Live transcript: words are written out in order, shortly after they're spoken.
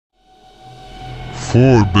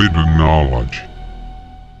Forbidden knowledge.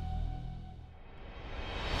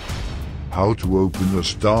 How to open a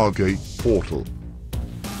stargate portal.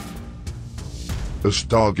 A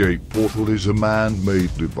stargate portal is a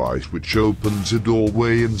man-made device which opens a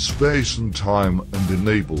doorway in space and time and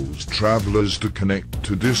enables travelers to connect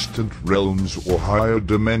to distant realms or higher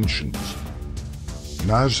dimensions.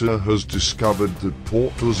 NASA has discovered that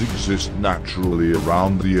portals exist naturally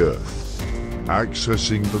around the Earth.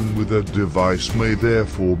 Accessing them with a device may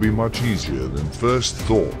therefore be much easier than first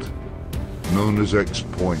thought. Known as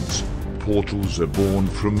X-points, portals are born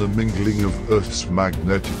from the mingling of Earth's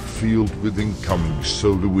magnetic field with incoming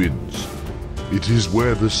solar winds. It is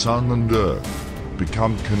where the Sun and Earth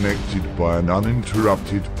become connected by an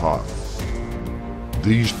uninterrupted path.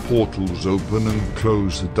 These portals open and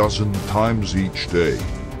close a dozen times each day.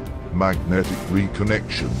 Magnetic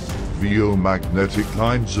reconnection, magnetic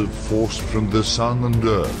lines of force from the Sun and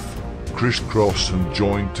Earth crisscross and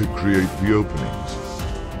join to create the openings.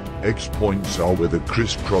 X-points are where the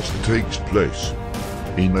crisscross takes place.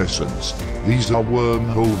 In essence, these are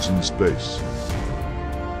wormholes in space.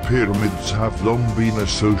 Pyramids have long been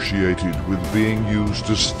associated with being used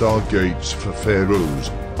as stargates for pharaohs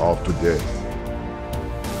after death.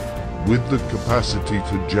 With the capacity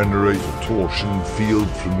to generate a torsion field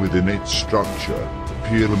from within its structure,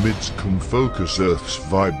 pyramids can focus Earth's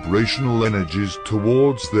vibrational energies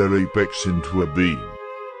towards their apex into a beam.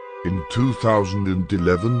 In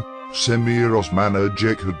 2011, Semir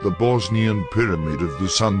Osmanajek had the Bosnian Pyramid of the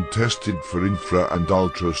Sun tested for infra and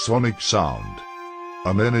ultrasonic sound.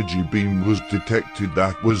 An energy beam was detected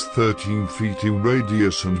that was 13 feet in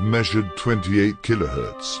radius and measured 28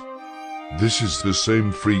 kHz. This is the same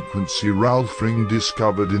frequency Ralph Ring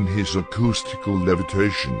discovered in his acoustical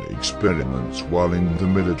levitation experiments while in the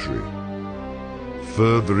military.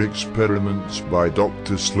 Further experiments by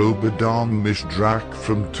Dr. Slobodan Misdrak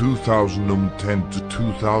from 2010 to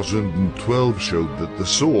 2012 showed that the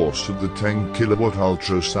source of the 10 kilowatt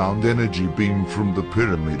ultrasound energy beam from the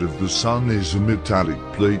Pyramid of the Sun is a metallic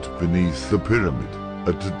plate beneath the pyramid,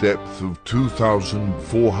 at a depth of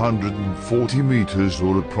 2,440 meters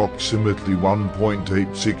or approximately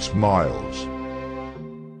 1.86 miles.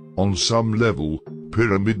 On some level,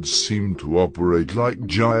 pyramids seem to operate like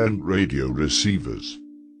giant radio receivers.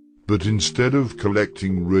 But instead of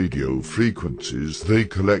collecting radio frequencies, they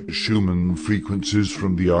collect Schumann frequencies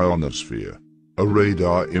from the ionosphere. A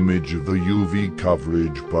radar image of the UV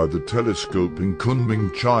coverage by the telescope in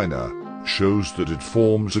Kunming, China, shows that it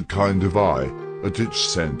forms a kind of eye at its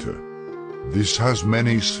center. This has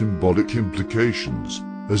many symbolic implications,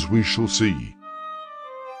 as we shall see.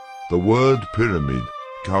 The word pyramid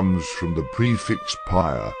comes from the prefix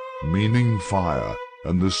pyre, meaning fire,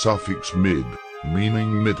 and the suffix mid,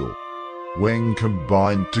 meaning middle. When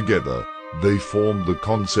combined together, they form the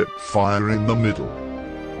concept fire in the middle.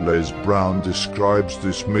 Les Brown describes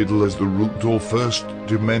this middle as the root or first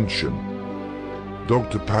dimension.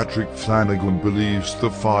 Dr. Patrick Flanagan believes the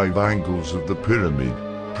 5 angles of the pyramid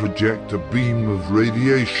project a beam of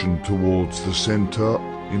radiation towards the center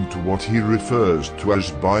into what he refers to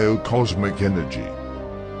as biocosmic energy.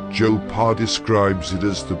 Joe Parr describes it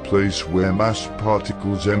as the place where mass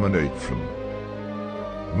particles emanate from.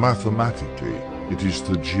 Mathematically, it is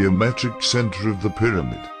the geometric center of the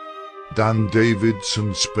pyramid. Dan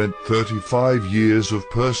Davidson spent 35 years of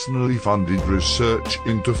personally funded research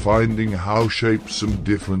into finding how shapes and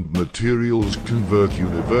different materials convert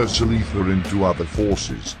universal ether into other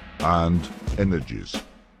forces and energies.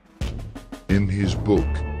 In his book,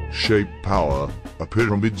 Shape Power, a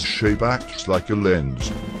pyramid's shape acts like a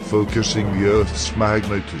lens, focusing the Earth's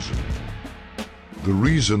magnetism. The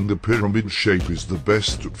reason the pyramid shape is the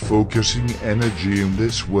best at focusing energy in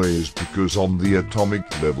this way is because on the atomic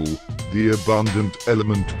level, the abundant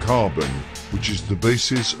element carbon, which is the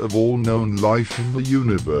basis of all known life in the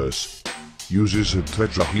universe, uses a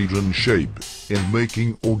tetrahedron shape in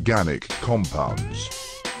making organic compounds.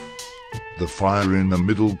 The fire in the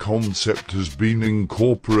middle concept has been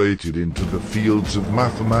incorporated into the fields of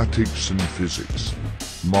mathematics and physics.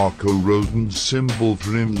 Marco Rodin's symbol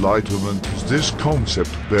for enlightenment has this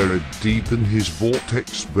concept buried deep in his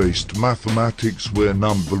vortex-based mathematics where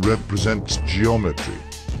number represents geometry.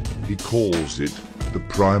 He calls it the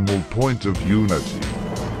primal point of unity.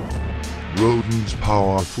 Rodin's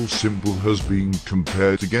powerful symbol has been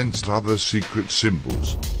compared against other secret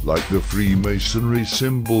symbols, like the Freemasonry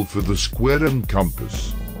symbol for the square and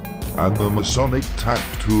compass, and the Masonic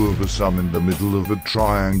tattoo of a sun in the middle of a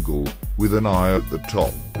triangle, with an eye at the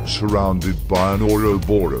top, surrounded by an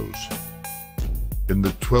Ouroboros. In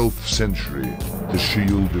the 12th century, the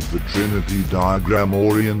shield of the Trinity diagram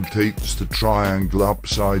orientates the triangle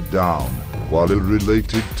upside down, while a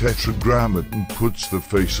related tetragrammaton puts the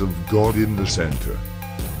face of God in the center.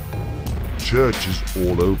 Churches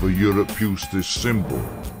all over Europe use this symbol.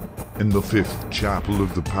 In the 5th chapel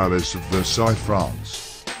of the Palace of Versailles,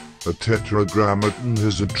 France, a tetragrammaton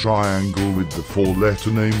has a triangle with the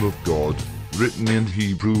 4-letter name of God, written in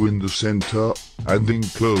Hebrew in the center, and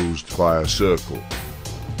enclosed by a circle.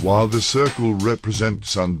 While the circle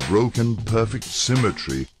represents unbroken perfect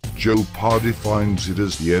symmetry, Jopar defines it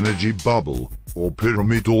as the energy bubble, or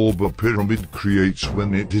pyramid orb a pyramid creates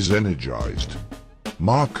when it is energized.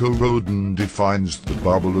 Marco Rodin defines the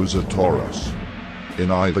bubble as a torus. In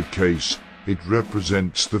either case, it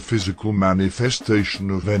represents the physical manifestation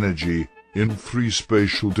of energy, in 3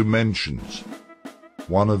 spatial dimensions.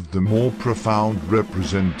 One of the more profound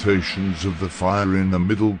representations of the fire in the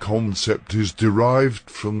middle concept is derived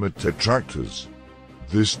from the tetractors.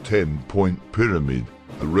 This 10-point pyramid,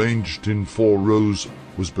 arranged in 4 rows,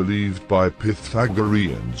 was believed by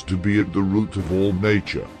Pythagoreans to be at the root of all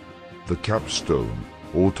nature. The capstone,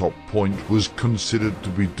 or top point, was considered to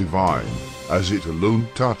be divine, as it alone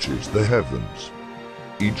touches the heavens.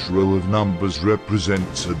 Each row of numbers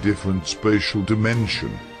represents a different spatial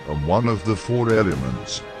dimension, and one of the 4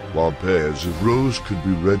 elements, while pairs of rows could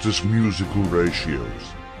be read as musical ratios.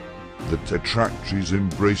 The tetractys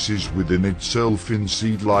embraces within itself in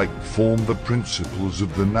seed-like form the principles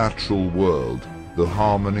of the natural world, the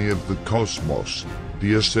harmony of the cosmos,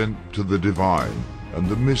 the ascent to the divine, and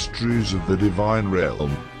the mysteries of the divine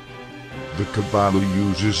realm. The Kabbalah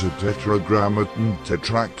uses a tetragrammaton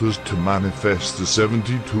tetractors to manifest the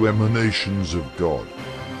 72 emanations of God.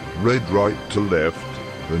 Read right to left,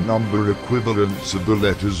 the number equivalents of the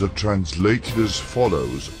letters are translated as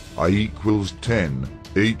follows: I equals 10,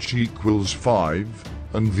 H equals 5,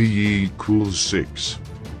 and V equals 6.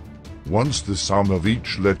 Once the sum of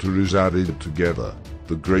each letter is added together,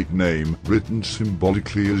 the great name, written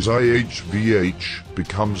symbolically as IHVH,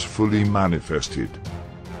 becomes fully manifested.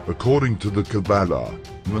 According to the Kabbalah,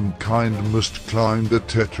 mankind must climb the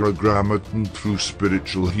tetragrammaton through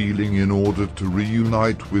spiritual healing in order to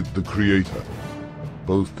reunite with the Creator.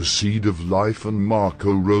 Both the seed of life and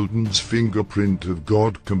Marco Rodin's fingerprint of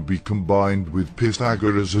God can be combined with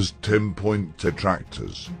Pythagoras' 10-point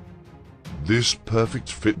tetractors. This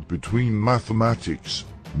perfect fit between mathematics,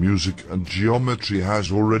 music and geometry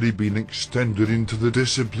has already been extended into the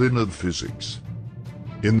discipline of physics.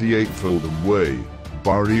 In the eightfold way,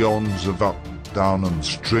 baryons of up, down and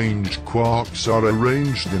strange quarks are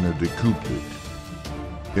arranged in a decouplet.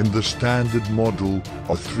 In the standard model,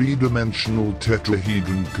 a 3-dimensional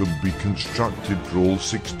tetrahedron could be constructed for all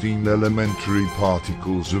 16 elementary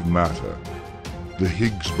particles of matter. The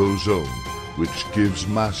Higgs boson, which gives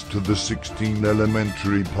mass to the 16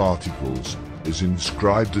 elementary particles, is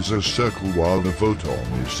inscribed as a circle while the photon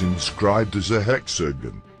is inscribed as a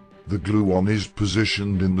hexagon. The gluon is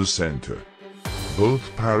positioned in the center.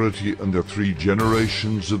 Both parity and the 3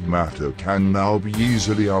 generations of matter can now be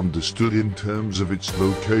easily understood in terms of its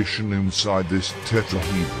location inside this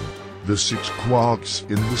tetrahedron. The 6 quarks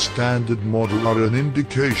in the standard model are an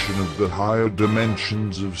indication of the higher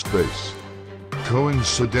dimensions of space.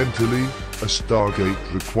 Coincidentally, a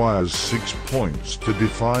stargate requires 6 points to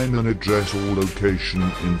define and address all location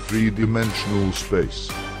in 3-dimensional space.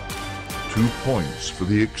 2 points for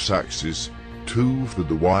the x-axis, 2 for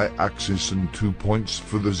the y-axis and 2 points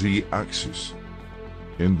for the z-axis.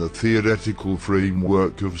 In the theoretical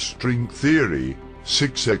framework of string theory,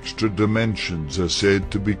 6 extra dimensions are said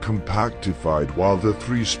to be compactified while the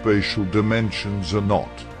 3 spatial dimensions are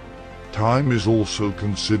not. Time is also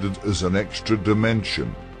considered as an extra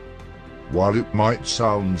dimension. While it might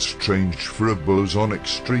sound strange for a bosonic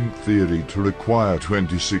string theory to require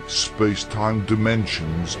 26 space-time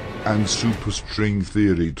dimensions, and superstring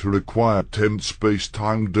theory to require 10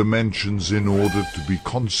 space-time dimensions in order to be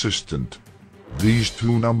consistent, these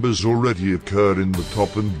 2 numbers already occur in the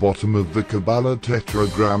top and bottom of the Kabbalah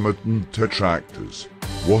tetragrammaton tetractors.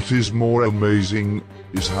 What is more amazing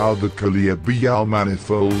is how the Kaliya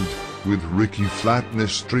manifold, with Ricky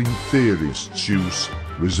Flatness string theorists use,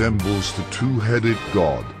 resembles the 2-headed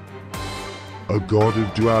God. A God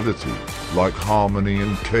of duality, like harmony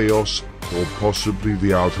and chaos, or possibly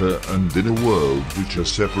the outer and inner world which are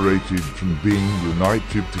separated from being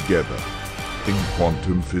united together. In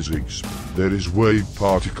quantum physics, there is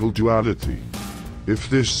wave-particle duality. If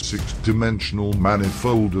this 6-dimensional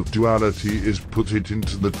manifold of duality is put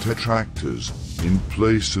into the tetractors, in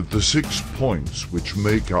place of the 6 points which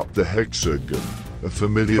make up the hexagon, a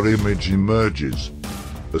familiar image emerges.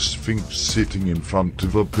 a sphinx sitting in front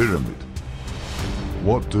of a pyramid.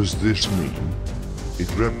 What does this mean?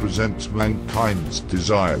 It represents mankind's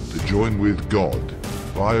desire to join with God,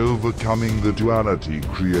 by overcoming the duality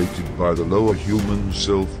created by the lower human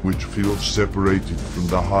self which feels separated from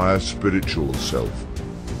the higher spiritual self.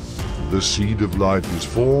 The seed of life is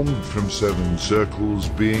formed from 7 circles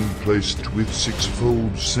being placed with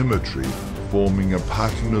 6-fold symmetry, forming a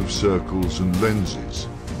pattern of circles and lenses.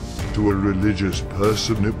 To a religious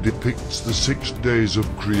person it depicts the 6 days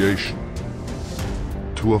of creation.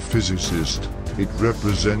 To a physicist, it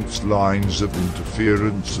represents lines of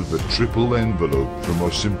interference of a triple envelope from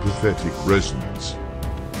a sympathetic resonance.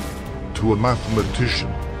 To a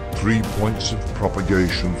mathematician, 3 points of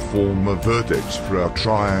propagation form a vertex for our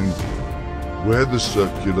triangle. Where the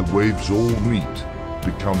circular waves all meet,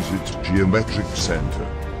 becomes its geometric center.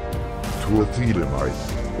 To a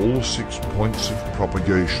thelemite, all 6 points of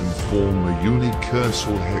propagation form a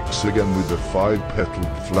unicursal hexagon with a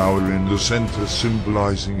 5-petaled flower in the center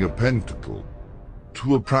symbolizing a pentacle.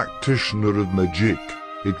 To a practitioner of magic,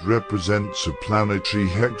 it represents a planetary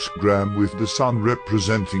hexagram with the sun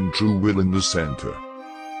representing true will in the center.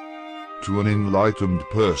 To an enlightened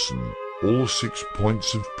person, all 6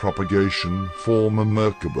 points of propagation form a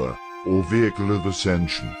Merkaba, or vehicle of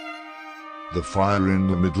ascension. The fire in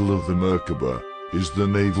the middle of the Merkaba is the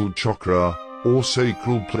navel chakra, or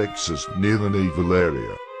sacral plexus near the navel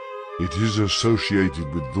area. It is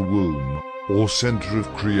associated with the womb, or center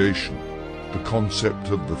of creation. The concept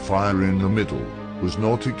of the fire in the middle was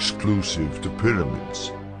not exclusive to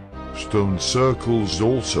pyramids. Stone circles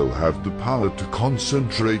also have the power to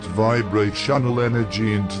concentrate vibrational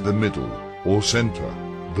energy into the middle, or center.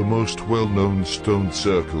 The most well-known stone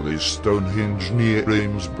circle is Stonehenge near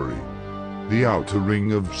Amesbury. The outer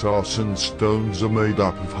ring of sarsen stones are made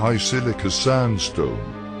up of high silica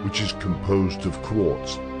sandstone, which is composed of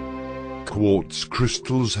quartz. Quartz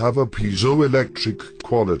crystals have a piezoelectric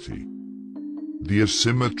quality. The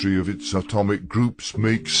asymmetry of its atomic groups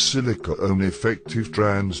makes silica an effective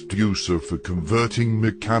transducer for converting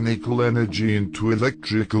mechanical energy into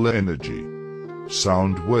electrical energy.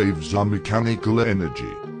 Sound waves are mechanical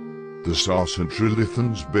energy. The sarsen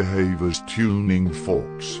trilithons behave as tuning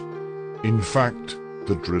forks. In fact,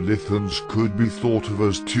 the trilithons could be thought of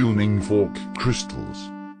as tuning fork crystals.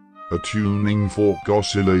 A tuning fork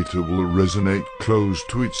oscillator will resonate close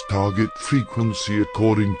to its target frequency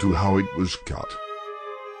according to how it was cut.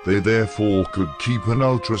 They therefore could keep an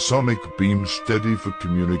ultrasonic beam steady for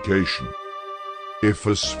communication. If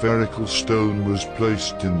a spherical stone was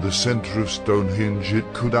placed in the center of Stonehenge,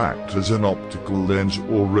 it could act as an optical lens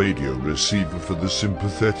or radio receiver for the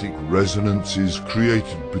sympathetic resonances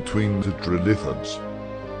created between the trilithons.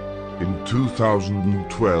 In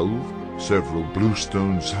 2012, several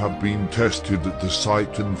bluestones have been tested at the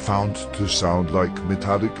site and found to sound like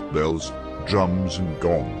metallic bells, drums and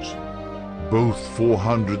gongs. Both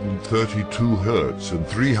 432 Hz and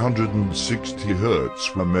 360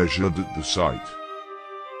 Hz were measured at the site.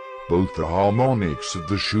 Both the harmonics of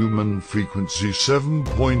the Schumann frequency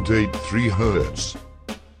 7.83 Hz.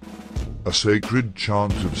 A sacred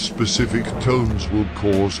chant of specific tones will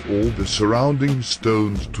cause all the surrounding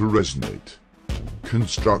stones to resonate.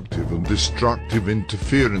 Constructive and destructive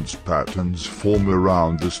interference patterns form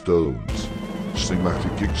around the stones.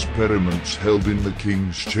 Systematic experiments held in the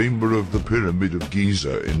King's Chamber of the Pyramid of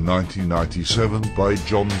Giza in 1997 by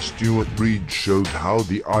John Stuart Reid showed how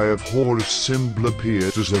the Eye of Horus symbol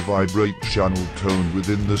appeared as a vibrational tone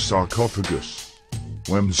within the sarcophagus.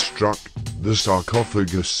 When struck, the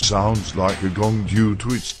sarcophagus sounds like a gong due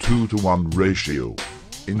to its 2-to-1 ratio.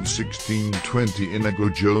 In 1620, Inigo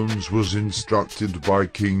Jones was instructed by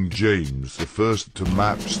King James I to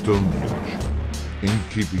map Stonehenge. In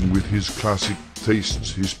keeping with his classic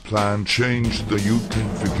tastes, his plan changed the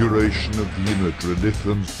U-configuration of the inner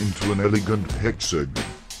trilithons into an elegant hexagon.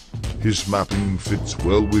 His mapping fits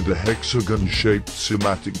well with the hexagon-shaped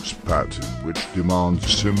cymatics pattern, which demands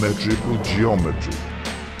symmetrical geometry.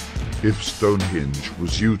 If Stonehenge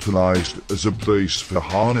was utilized as a place for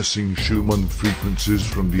harnessing Schumann frequencies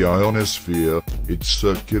from the ionosphere, its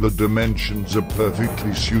circular dimensions are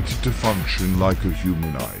perfectly suited to function like a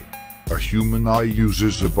human eye. A human eye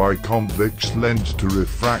uses a biconvex lens to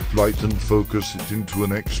refract light and focus it into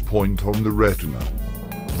an X-point on the retina.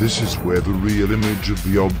 This is where the real image of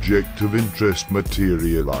the object of interest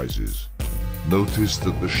materializes. Notice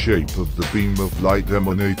that the shape of the beam of light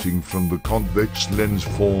emanating from the convex lens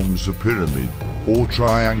forms a pyramid, or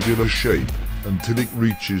triangular shape, until it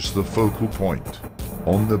reaches the focal point.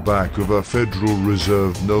 On the back of a Federal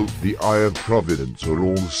Reserve note, the Eye of Providence, or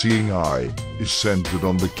all-seeing eye, is centered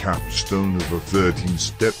on the capstone of a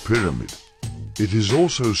 13-step pyramid. It is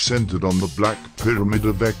also centered on the Black Pyramid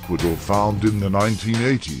of Ecuador, found in the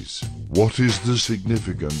 1980s. What is the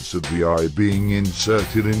significance of the eye being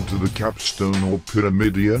inserted into the capstone or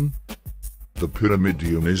pyramidion? The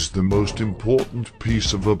pyramidion is the most important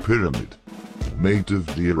piece of a pyramid. Made of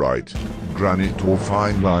diorite, granite or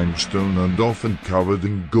fine limestone and often covered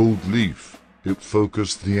in gold leaf, it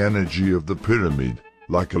focused the energy of the pyramid,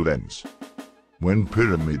 like a lens. When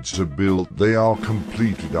pyramids are built, they are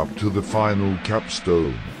completed up to the final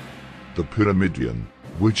capstone. The pyramidion,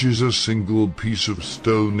 which is a single piece of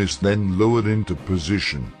stone, is then lowered into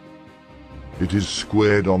position. It is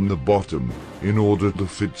squared on the bottom, in order to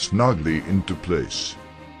fit snugly into place.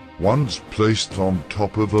 Once placed on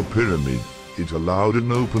top of a pyramid, it allowed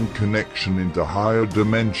an open connection into higher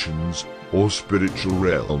dimensions, or spiritual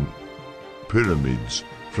realm. Pyramids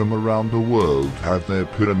from around the world have their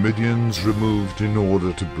pyramidions removed in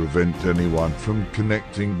order to prevent anyone from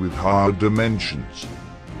connecting with higher dimensions.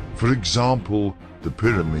 For example, the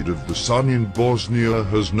Pyramid of the Sun in Bosnia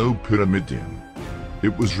has no pyramidion.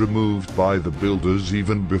 It was removed by the builders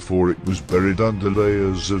even before it was buried under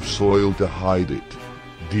layers of soil to hide it.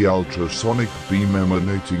 The ultrasonic beam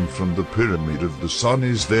emanating from the Pyramid of the Sun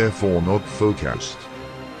is therefore not focused.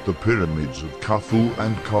 The pyramids of Khufu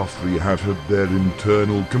and Khafre have had their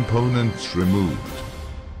internal components removed.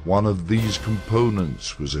 One of these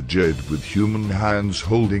components was a jade with human hands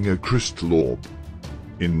holding a crystal orb.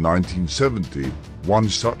 In 1970, one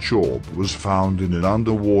such orb was found in an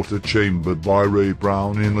underwater chamber by Ray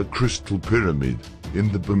Brown in a crystal pyramid in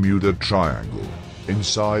the Bermuda Triangle.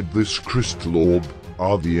 Inside this crystal orb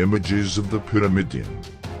are the images of the pyramidion,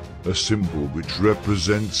 a symbol which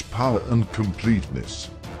represents power and completeness.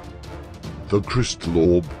 The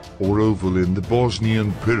crystal orb, or oval in the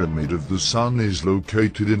Bosnian Pyramid of the Sun, is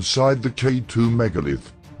located inside the K2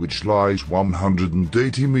 megalith, which lies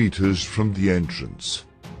 180 meters from the entrance.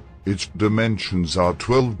 Its dimensions are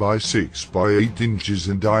 12 by 6 by 8 inches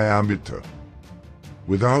in diameter.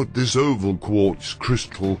 Without this oval quartz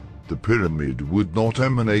crystal, the pyramid would not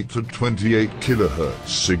emanate a 28 kHz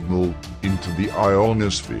signal into the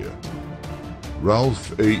ionosphere.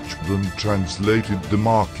 Ralph H. Blum translated the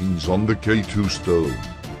markings on the K2 stone.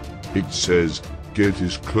 It says, "Gate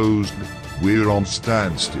is closed, we're on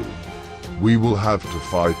standstill. We will have to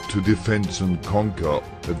fight to defend and conquer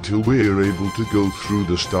until we're able to go through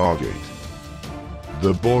the stargate."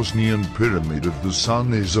 The Bosnian Pyramid of the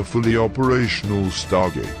Sun is a fully operational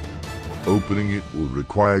stargate. Opening it will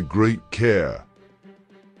require great care.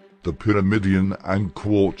 The pyramidion and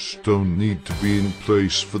quartz stone need to be in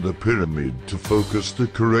place for the pyramid to focus the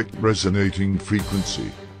correct resonating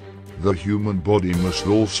frequency. The human body must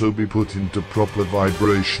also be put into proper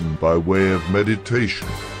vibration by way of meditation.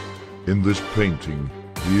 In this painting,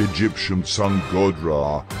 the Egyptian sun god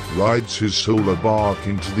Ra rides his solar bark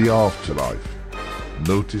into the afterlife.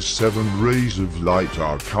 Notice 7 rays of light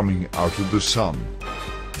are coming out of the sun.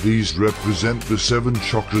 These represent the 7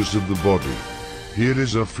 chakras of the body. Here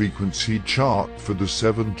is a frequency chart for the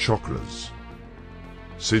 7 chakras.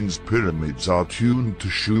 Since pyramids are tuned to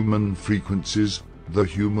Schumann frequencies, the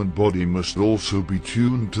human body must also be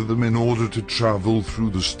tuned to them in order to travel through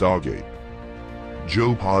the stargate.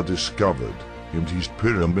 Joe discovered, in his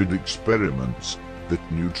pyramid experiments, that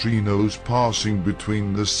neutrinos passing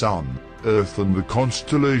between the Sun, Earth and the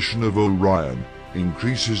constellation of Orion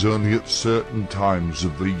increases only at certain times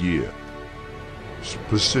of the year.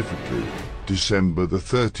 Specifically, December the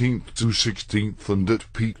 13th to 16th and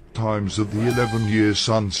at peak times of the 11-year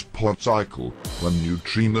sunspot cycle, when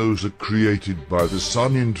neutrinos are created by the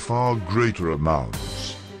Sun in far greater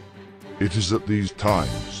amounts. It is at these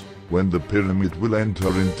times when the pyramid will enter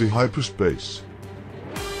into hyperspace.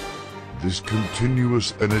 This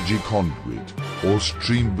continuous energy conduit, or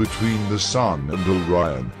stream between the Sun and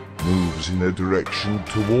Orion, moves in a direction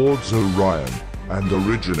towards Orion, and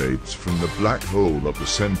originates from the black hole at the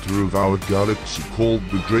center of our galaxy called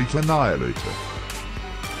the Great Annihilator.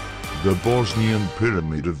 The Bosnian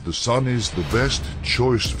Pyramid of the Sun is the best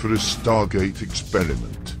choice for a Stargate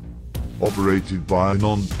experiment. Operated by a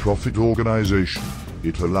non-profit organization,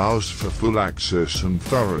 it allows for full access and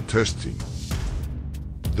thorough testing.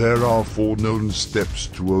 There are 4 known steps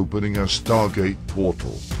to opening a Stargate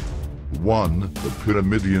portal. 1. The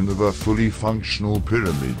pyramidion of a fully functional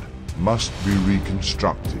pyramid must be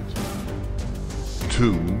reconstructed.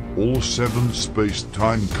 2. All 7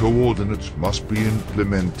 space-time coordinates must be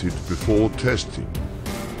implemented before testing.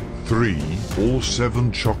 3. All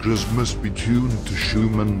 7 chakras must be tuned to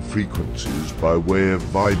Schumann frequencies by way of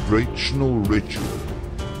vibrational ritual.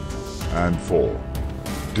 And 4.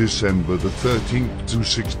 December the 13th to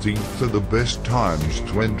 16th are the best times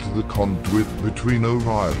to enter the conduit between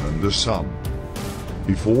Orion and the Sun.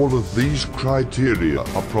 If all of these criteria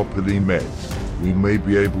are properly met, we may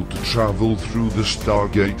be able to travel through the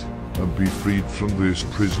stargate and be freed from this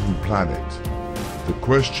prison planet. The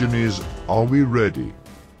question is, are we ready?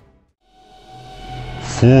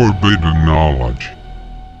 4Bidden knowledge.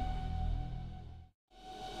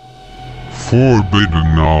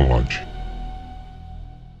 4Bidden knowledge.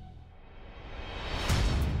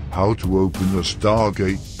 How to open a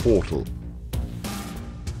stargate portal.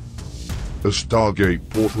 A stargate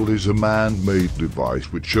portal is a man-made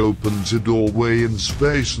device which opens a doorway in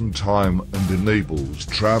space and time and enables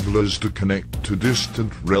travelers to connect to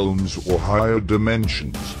distant realms or higher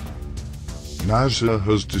dimensions. NASA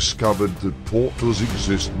has discovered that portals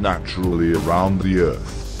exist naturally around the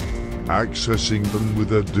Earth. Accessing them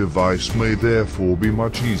with a device may therefore be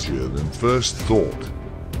much easier than first thought.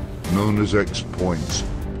 Known as X-points,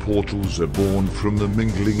 portals are born from the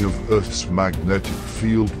mingling of Earth's magnetic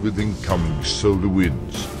field with incoming solar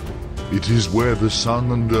winds. It is where the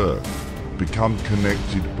Sun and Earth become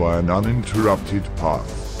connected by an uninterrupted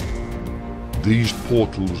path. These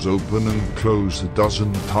portals open and close a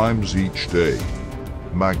dozen times each day.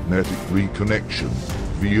 Magnetic reconnection,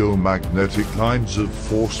 via magnetic lines of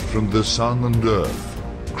force from the Sun and Earth,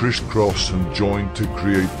 crisscross and join to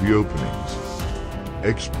create the openings.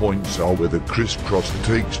 X-points are where the crisscross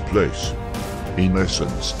takes place. In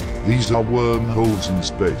essence, these are wormholes in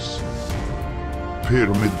space.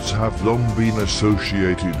 Pyramids have long been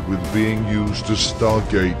associated with being used as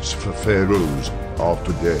stargates for pharaohs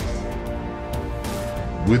after death.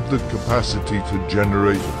 With the capacity to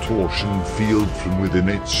generate a torsion field from within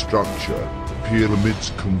its structure,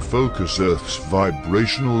 pyramids can focus Earth's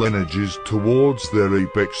vibrational energies towards their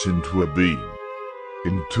apex into a beam.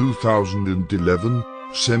 In 2011,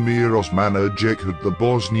 Semir Osmanajek had the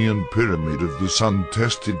Bosnian Pyramid of the Sun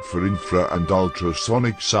tested for infra and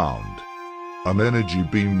ultrasonic sound. An energy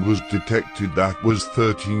beam was detected that was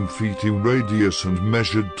 13 feet in radius and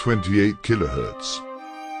measured 28 kHz.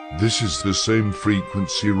 This is the same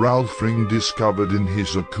frequency Ralph Ring discovered in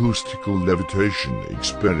his acoustical levitation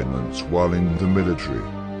experiments while in the military.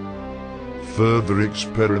 Further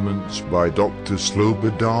experiments by Dr.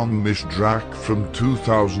 Slobodan Misdrak from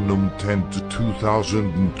 2010 to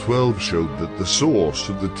 2012 showed that the source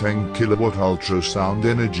of the 10 kilowatt ultrasound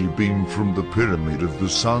energy beam from the Pyramid of the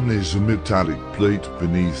Sun is a metallic plate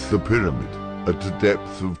beneath the pyramid, at a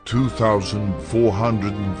depth of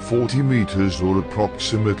 2,440 meters or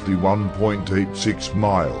approximately 1.86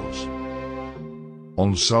 miles.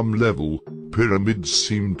 On some level, pyramids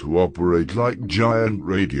seem to operate like giant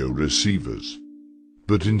radio receivers.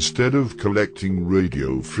 But instead of collecting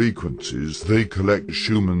radio frequencies, they collect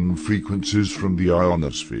Schumann frequencies from the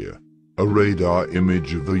ionosphere. A radar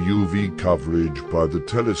image of the UV coverage by the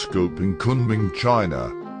telescope in Kunming,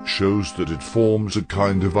 China, shows that it forms a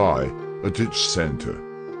kind of eye at its center.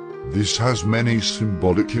 This has many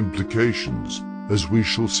symbolic implications, as we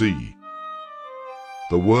shall see.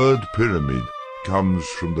 The word pyramid comes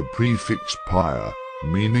from the prefix pyre,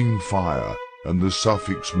 meaning fire, and the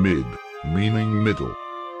suffix mid, meaning middle.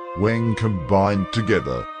 When combined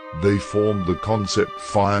together, they form the concept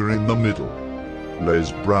fire in the middle.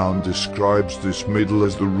 Les Brown describes this middle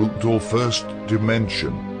as the root or first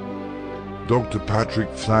dimension. Dr. Patrick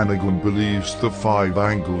Flanagan believes the 5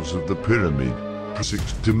 angles of the pyramid, a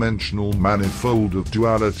 6-dimensional manifold of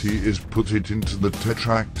duality, is put it into the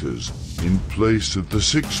tetractors, in place of the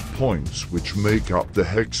 6 points which make up the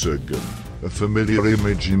hexagon. A familiar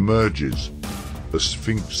image emerges: a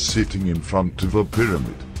sphinx sitting in front of a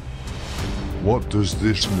pyramid. What does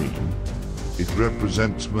this mean? It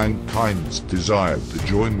represents mankind's desire to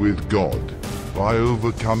join with God, by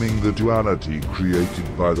overcoming the duality created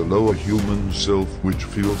by the lower human self which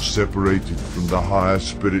feels separated from the higher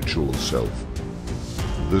spiritual self.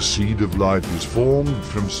 The seed of life is formed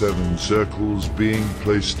from 7 circles being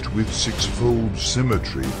placed with 6-fold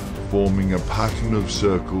symmetry, forming a pattern of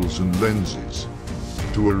circles and lenses.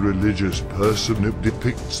 To a religious person it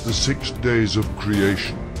depicts the 6 days of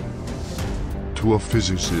creation. To a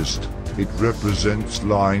physicist, it represents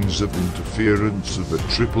lines of interference of a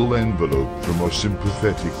triple envelope from a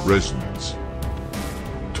sympathetic resonance.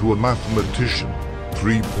 To a mathematician,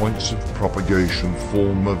 3 points of propagation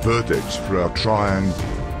form a vertex for a triangle.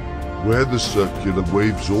 Where the circular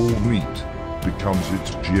waves all meet, becomes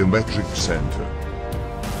its geometric center.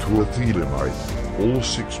 To a Thelemite, All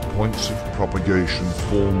 6 points of propagation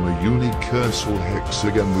form a unicursal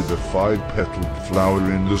hexagon with a 5-petaled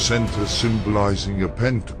flower in the center symbolizing a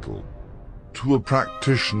pentacle. To a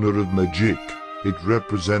practitioner of magic, it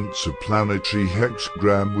represents a planetary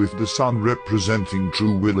hexagram with the sun representing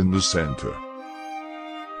true will in the center.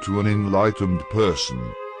 To an enlightened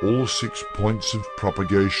person, all 6 points of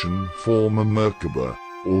propagation form a Merkaba,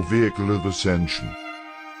 or vehicle of ascension.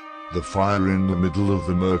 The fire in the middle of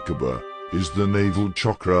the Merkaba is the navel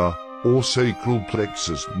chakra, or sacral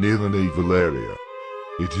plexus near the navel area.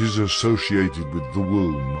 It is associated with the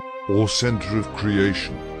womb, or center of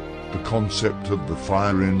creation. The concept of the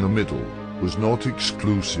fire in the middle was not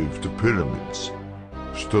exclusive to pyramids.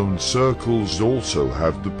 Stone circles also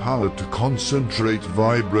have the power to concentrate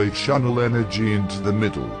vibrational energy into the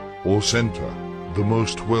middle, or center. The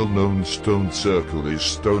most well-known stone circle is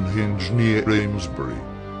Stonehenge near Amesbury.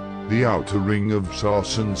 The outer ring of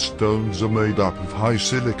sarsen stones are made up of high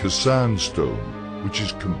silica sandstone, which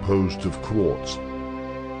is composed of quartz.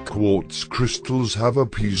 Quartz crystals have a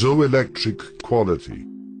piezoelectric quality.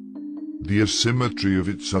 The asymmetry of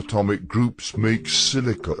its atomic groups makes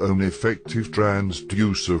silica an effective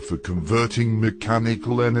transducer for converting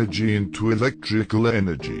mechanical energy into electrical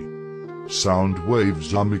energy. Sound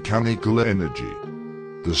waves are mechanical energy.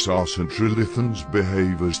 The sarsen trilithons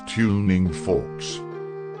behave as tuning forks.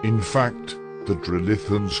 In fact, the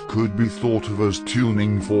trilithons could be thought of as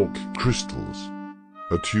tuning fork crystals.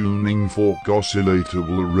 A tuning fork oscillator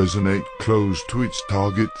will resonate close to its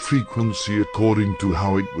target frequency according to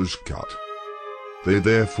how it was cut. They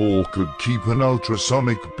therefore could keep an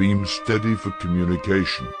ultrasonic beam steady for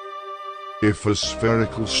communication. If a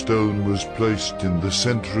spherical stone was placed in the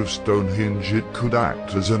center of Stonehenge, it could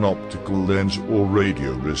act as an optical lens or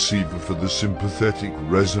radio receiver for the sympathetic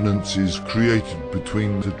resonances created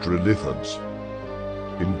between the trilithons.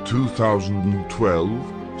 In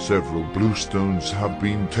 2012, several bluestones have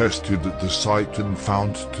been tested at the site and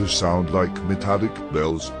found to sound like metallic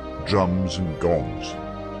bells, drums and gongs.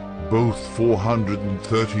 Both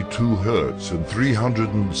 432 Hz and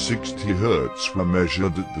 360 Hz were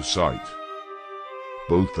measured at the site.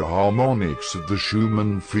 Both the harmonics of the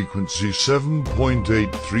Schumann frequency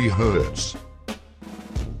 7.83 Hz.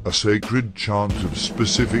 A sacred chant of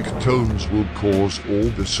specific tones will cause all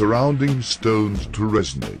the surrounding stones to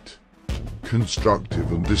resonate.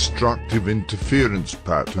 Constructive and destructive interference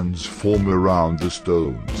patterns form around the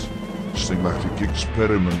stones. Systematic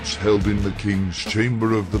experiments held in the King's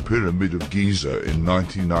Chamber of the Pyramid of Giza in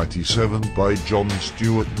 1997 by John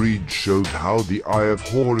Stuart Reid showed how the Eye of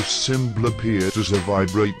Horus symbol appeared as a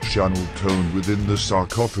vibrational tone within the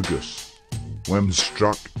sarcophagus. When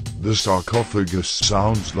struck, the sarcophagus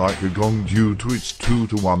sounds like a gong due to its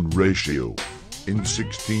 2-to-1 ratio. In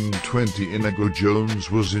 1620, Inigo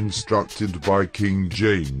Jones was instructed by King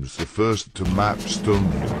James I to map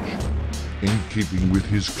Stonehenge. In keeping with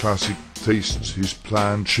his classic tastes, his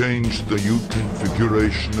plan changed the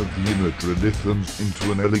U-configuration of the inner trilithons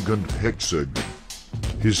into an elegant hexagon.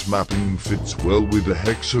 His mapping fits well with the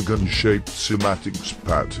hexagon-shaped cymatics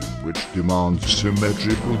pattern, which demands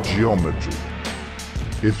symmetrical geometry.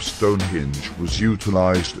 If Stonehenge was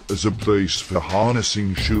utilized as a place for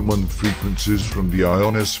harnessing Schumann frequencies from the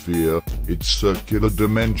ionosphere, its circular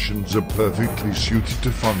dimensions are perfectly suited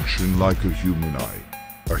to function like a human eye.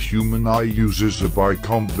 A human eye uses a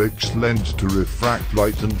biconvex lens to refract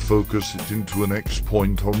light and focus it into an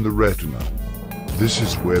X-point on the retina. This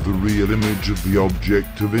is where the real image of the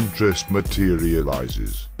object of interest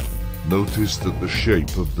materializes. Notice that the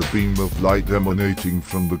shape of the beam of light emanating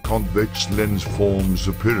from the convex lens forms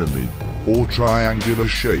a pyramid, or triangular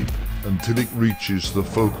shape, until it reaches the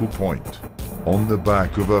focal point. On the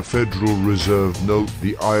back of a Federal Reserve note,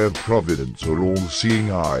 the Eye of Providence, or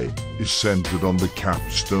all-seeing eye, is centered on the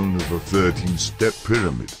capstone of a 13-step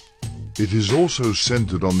pyramid. It is also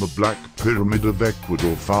centered on the Black Pyramid of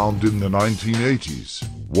Ecuador found in the 1980s.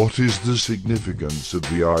 What is the significance of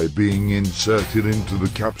the eye being inserted into the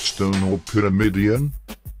capstone or pyramidion?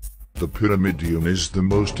 The pyramidion is the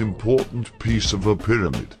most important piece of a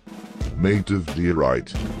pyramid. Made of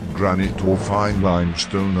diorite, granite or fine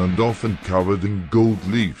limestone and often covered in gold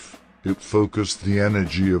leaf, it focused the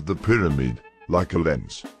energy of the pyramid, like a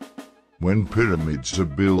lens. When pyramids are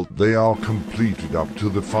built, they are completed up to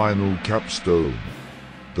the final capstone.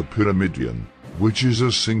 The pyramidion, which is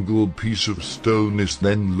a single piece of stone, is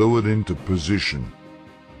then lowered into position.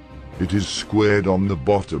 It is squared on the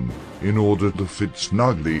bottom, in order to fit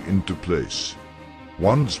snugly into place.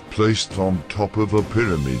 Once placed on top of a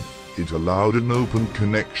pyramid, it allowed an open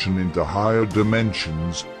connection into higher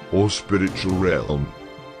dimensions, or spiritual realm.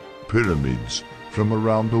 Pyramids, from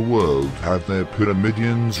around the world have their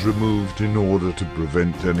pyramidions removed in order to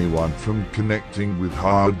prevent anyone from connecting with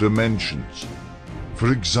higher dimensions.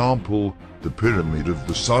 For example, the Pyramid of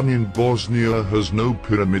the Sun in Bosnia has no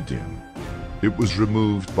pyramidion. It was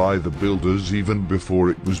removed by the builders even before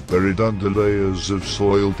it was buried under layers of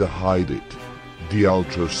soil to hide it. The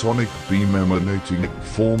ultrasonic beam emanating it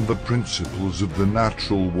formed the principles of the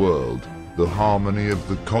natural world, the harmony of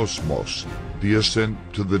the cosmos, the ascent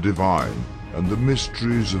to the divine, and the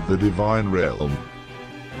mysteries of the divine realm.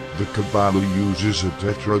 The Kabbalah uses a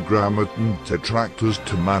tetragrammaton tetractors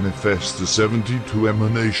to manifest the 72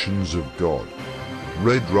 emanations of God.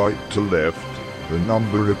 Read right to left, the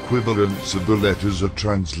number equivalents of the letters are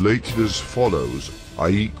translated as follows: I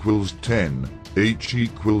equals 10, H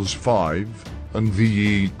equals 5, and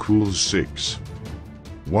V equals 6.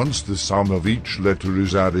 Once the sum of each letter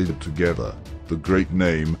is added together, the great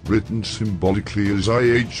name, written symbolically as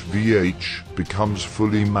IHVH, becomes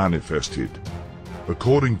fully manifested.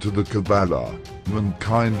 According to the Kabbalah,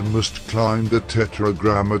 mankind must climb the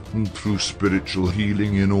tetragrammaton through spiritual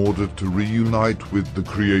healing in order to reunite with the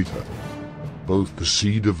Creator. Both the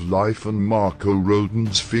seed of life and Marco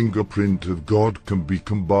Rodin's fingerprint of God can be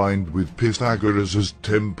combined with Pythagoras'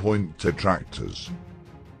 10-point tetractors.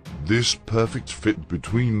 This perfect fit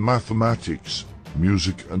between mathematics,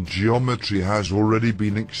 music and geometry has already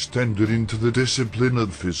been extended into the discipline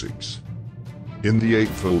of physics. In the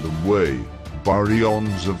eightfold way,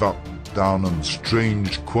 baryons of up, down and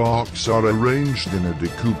strange quarks are arranged in a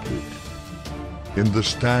decouplet. In the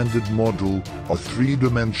standard model, a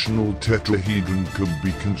three-dimensional tetrahedron could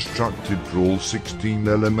be constructed for all 16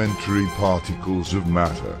 elementary particles of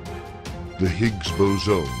matter. The Higgs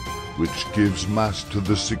boson, which gives mass to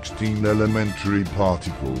the 16 elementary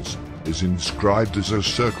particles, is inscribed as a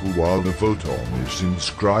circle while the photon is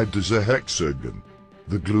inscribed as a hexagon.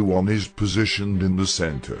 The gluon is positioned in the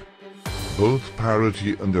center. Both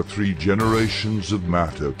parity and the three generations of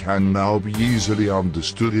matter can now be easily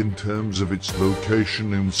understood in terms of its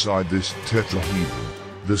location inside this tetrahedron.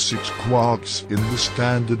 The 6 quarks in the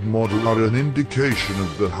standard model are an indication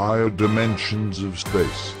of the higher dimensions of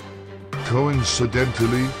space.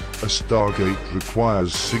 Coincidentally, a stargate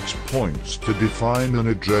requires 6 points to define and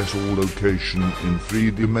address all location in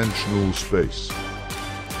 3-dimensional space.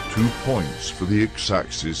 2 points for the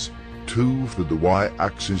x-axis, 2 for the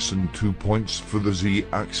y-axis and 2 points for the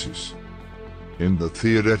z-axis. In the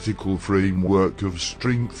theoretical framework of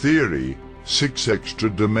string theory, 6 extra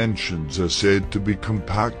dimensions are said to be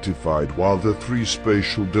compactified while the 3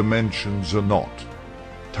 spatial dimensions are not.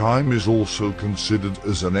 Time is also considered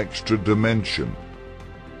as an extra dimension.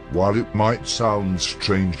 While it might sound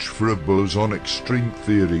strange for a bosonic string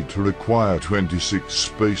theory to require 26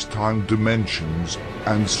 space-time dimensions,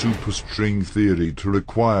 and superstring theory to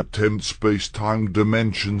require 10 space-time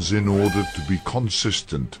dimensions in order to be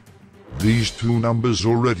consistent, these two numbers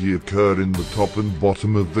already occur in the top and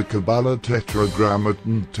bottom of the Kabbalah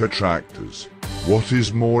tetragrammaton tetractors. What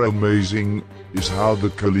is more amazing is how the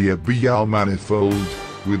Kaliya manifold,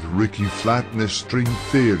 with Ricky Flatness string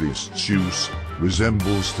theorists use,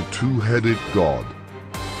 resembles the two-headed God.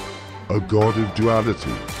 A God of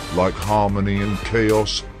duality, like harmony and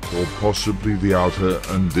chaos, or possibly the outer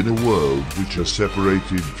and inner world which are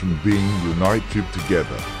separated from being united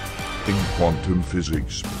together. In quantum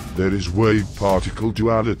physics, there is wave-particle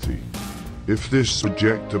duality. If this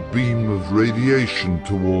projects a beam of radiation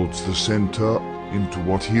towards the center, into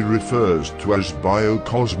what he refers to as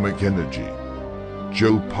biocosmic energy,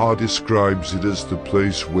 Joe Parr describes it as the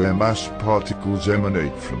place where mass particles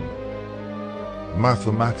emanate from.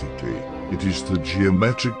 Mathematically, it is the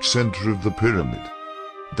geometric center of the pyramid.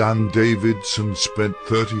 Dan Davidson spent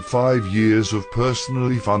 35 years of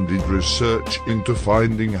personally funded research into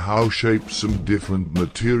finding how shapes and different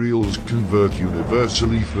materials convert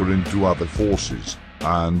universal ether into other forces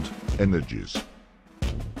and energies.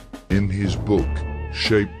 In his book,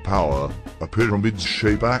 Shape Power, a pyramid's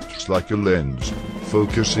shape acts like a lens,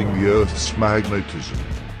 focusing the Earth's magnetism.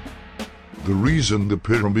 The reason the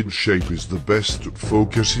pyramid shape is the best at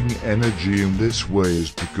focusing energy in this way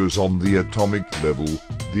is because on the atomic level,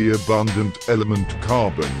 the abundant element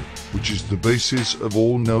carbon, which is the basis of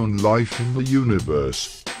all known life in the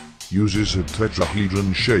universe, uses a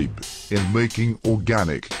tetrahedron shape in making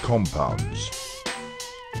organic compounds.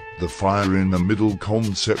 The fire in the middle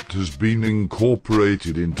concept has been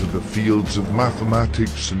incorporated into the fields of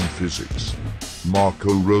mathematics and physics.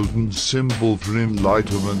 Marco Rodin's symbol for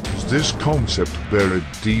enlightenment is this concept buried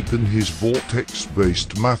deep in his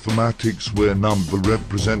vortex-based mathematics where number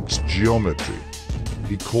represents geometry.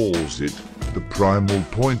 He calls it the primal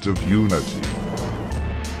point of unity.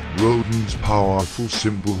 Rodin's powerful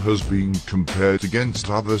symbol has been compared against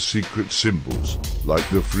other secret symbols, like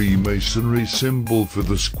the Freemasonry symbol for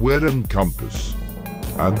the square and compass,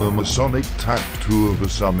 and the Masonic tattoo of a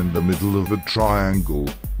sun in the middle of a triangle,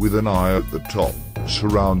 with an eye at the top,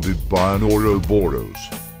 surrounded by an Ouroboros.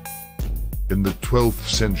 In the 12th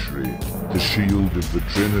century, the shield of the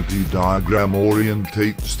Trinity diagram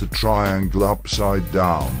orientates the triangle upside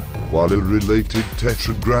down, while a related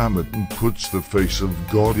tetragrammaton puts the face of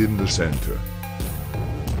God in the center.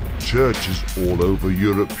 Churches all over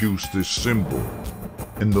Europe use this symbol.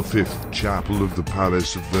 In the 5th chapel of the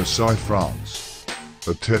Palace of Versailles, France,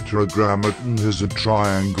 a tetragrammaton has a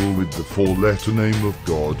triangle with the four-letter name of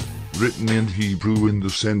God, written in Hebrew in the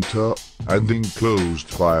center, and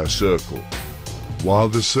enclosed by a circle. While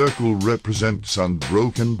the circle represents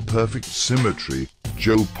unbroken perfect symmetry,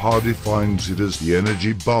 Joe Parr defines it as the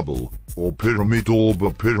energy bubble, or pyramid orb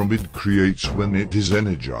a pyramid creates when it is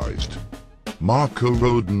energized. Marco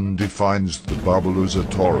Rodin defines the bubble as a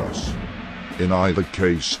torus. In either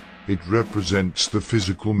case, it represents the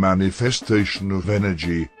physical manifestation of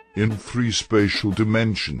energy, in three spatial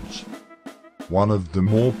dimensions. One of the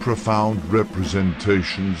more profound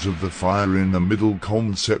representations of the fire in the middle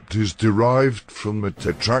concept is derived from the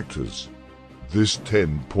tetractys. This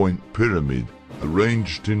 10-point pyramid,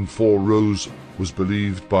 arranged in 4 rows, was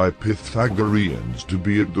believed by Pythagoreans to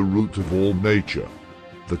be at the root of all nature.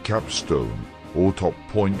 The capstone, or top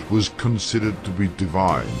point, was considered to be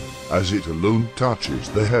divine, as it alone touches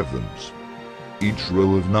the heavens. Each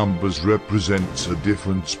row of numbers represents a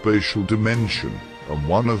different spatial dimension, and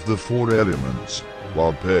one of the 4 elements,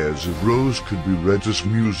 while pairs of rows could be read as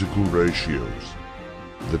musical ratios.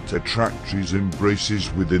 The tetractys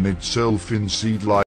embraces within itself in seed-like